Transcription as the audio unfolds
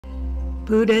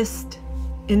Buddhist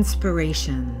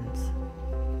inspirations.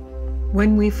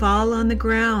 When we fall on the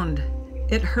ground,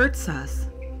 it hurts us,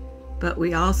 but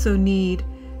we also need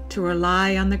to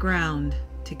rely on the ground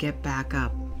to get back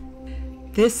up.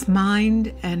 This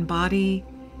mind and body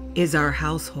is our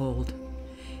household.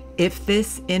 If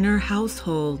this inner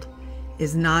household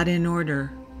is not in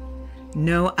order,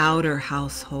 no outer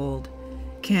household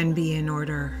can be in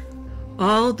order.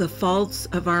 All the faults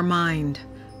of our mind,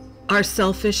 our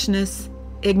selfishness,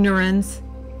 ignorance,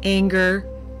 anger,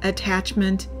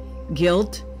 attachment,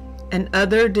 guilt, and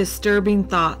other disturbing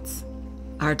thoughts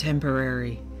are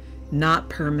temporary, not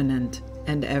permanent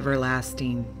and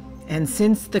everlasting. And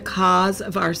since the cause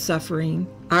of our suffering,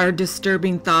 our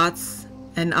disturbing thoughts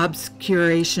and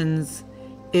obscurations,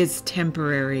 is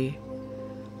temporary,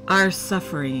 our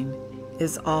suffering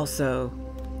is also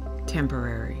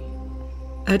temporary.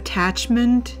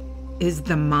 Attachment is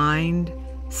the mind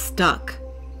stuck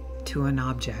to an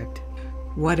object.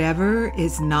 Whatever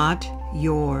is not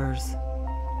yours,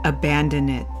 abandon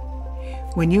it.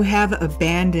 When you have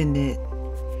abandoned it,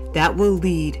 that will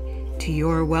lead to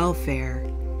your welfare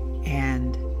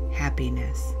and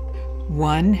happiness.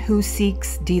 One who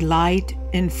seeks delight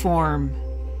in form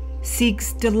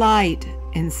seeks delight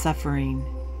in suffering.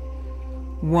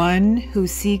 One who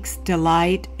seeks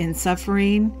delight in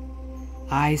suffering,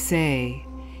 I say,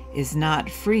 is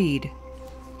not freed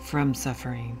from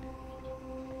suffering.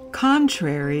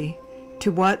 Contrary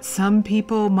to what some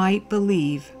people might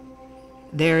believe,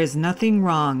 there is nothing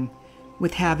wrong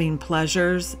with having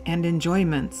pleasures and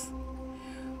enjoyments.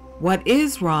 What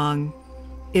is wrong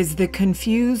is the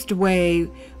confused way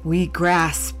we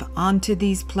grasp onto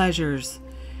these pleasures,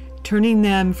 turning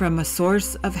them from a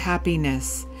source of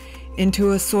happiness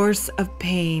into a source of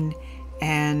pain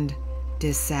and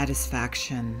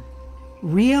dissatisfaction.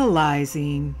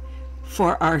 Realizing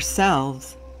for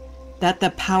ourselves that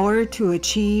the power to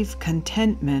achieve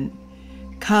contentment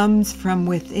comes from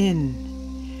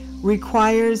within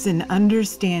requires an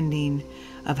understanding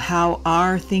of how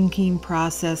our thinking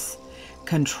process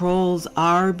controls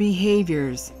our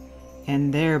behaviors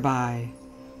and thereby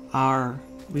our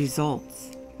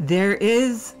results. There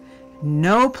is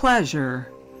no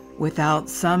pleasure without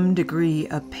some degree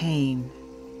of pain.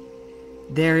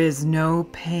 There is no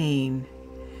pain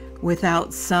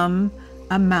without some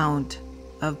amount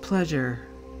of pleasure.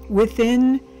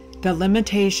 Within the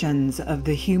limitations of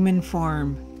the human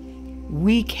form,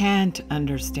 we can't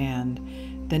understand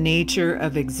the nature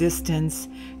of existence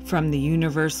from the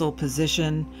universal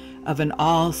position of an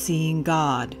all-seeing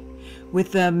God.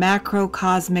 With the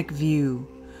macrocosmic view,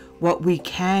 what we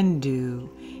can do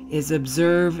is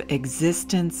observe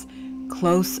existence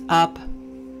close up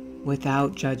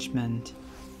without judgment.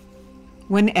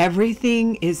 When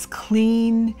everything is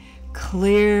clean,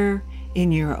 clear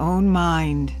in your own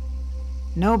mind,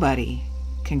 nobody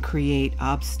can create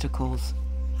obstacles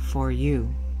for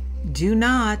you. Do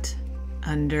not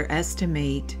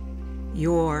underestimate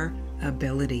your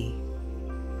ability.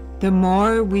 The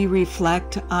more we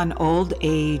reflect on old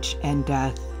age and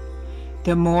death,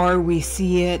 the more we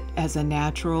see it as a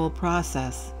natural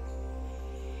process.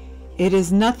 It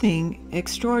is nothing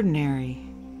extraordinary.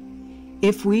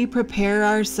 If we prepare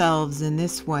ourselves in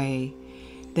this way,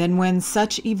 then when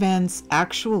such events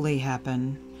actually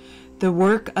happen, the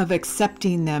work of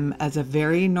accepting them as a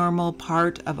very normal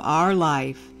part of our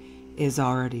life is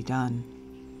already done.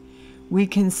 We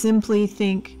can simply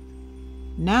think,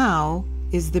 now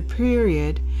is the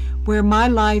period where my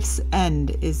life's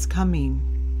end is coming.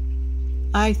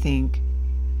 I think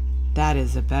that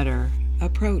is a better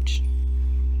approach.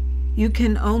 You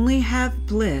can only have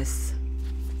bliss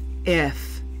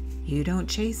if you don't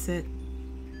chase it.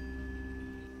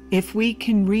 If we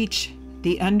can reach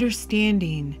the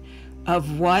understanding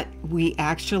of what we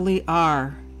actually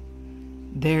are,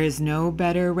 there is no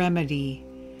better remedy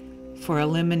for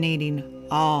eliminating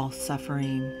all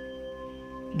suffering.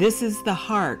 This is the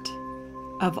heart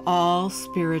of all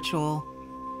spiritual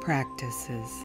practices.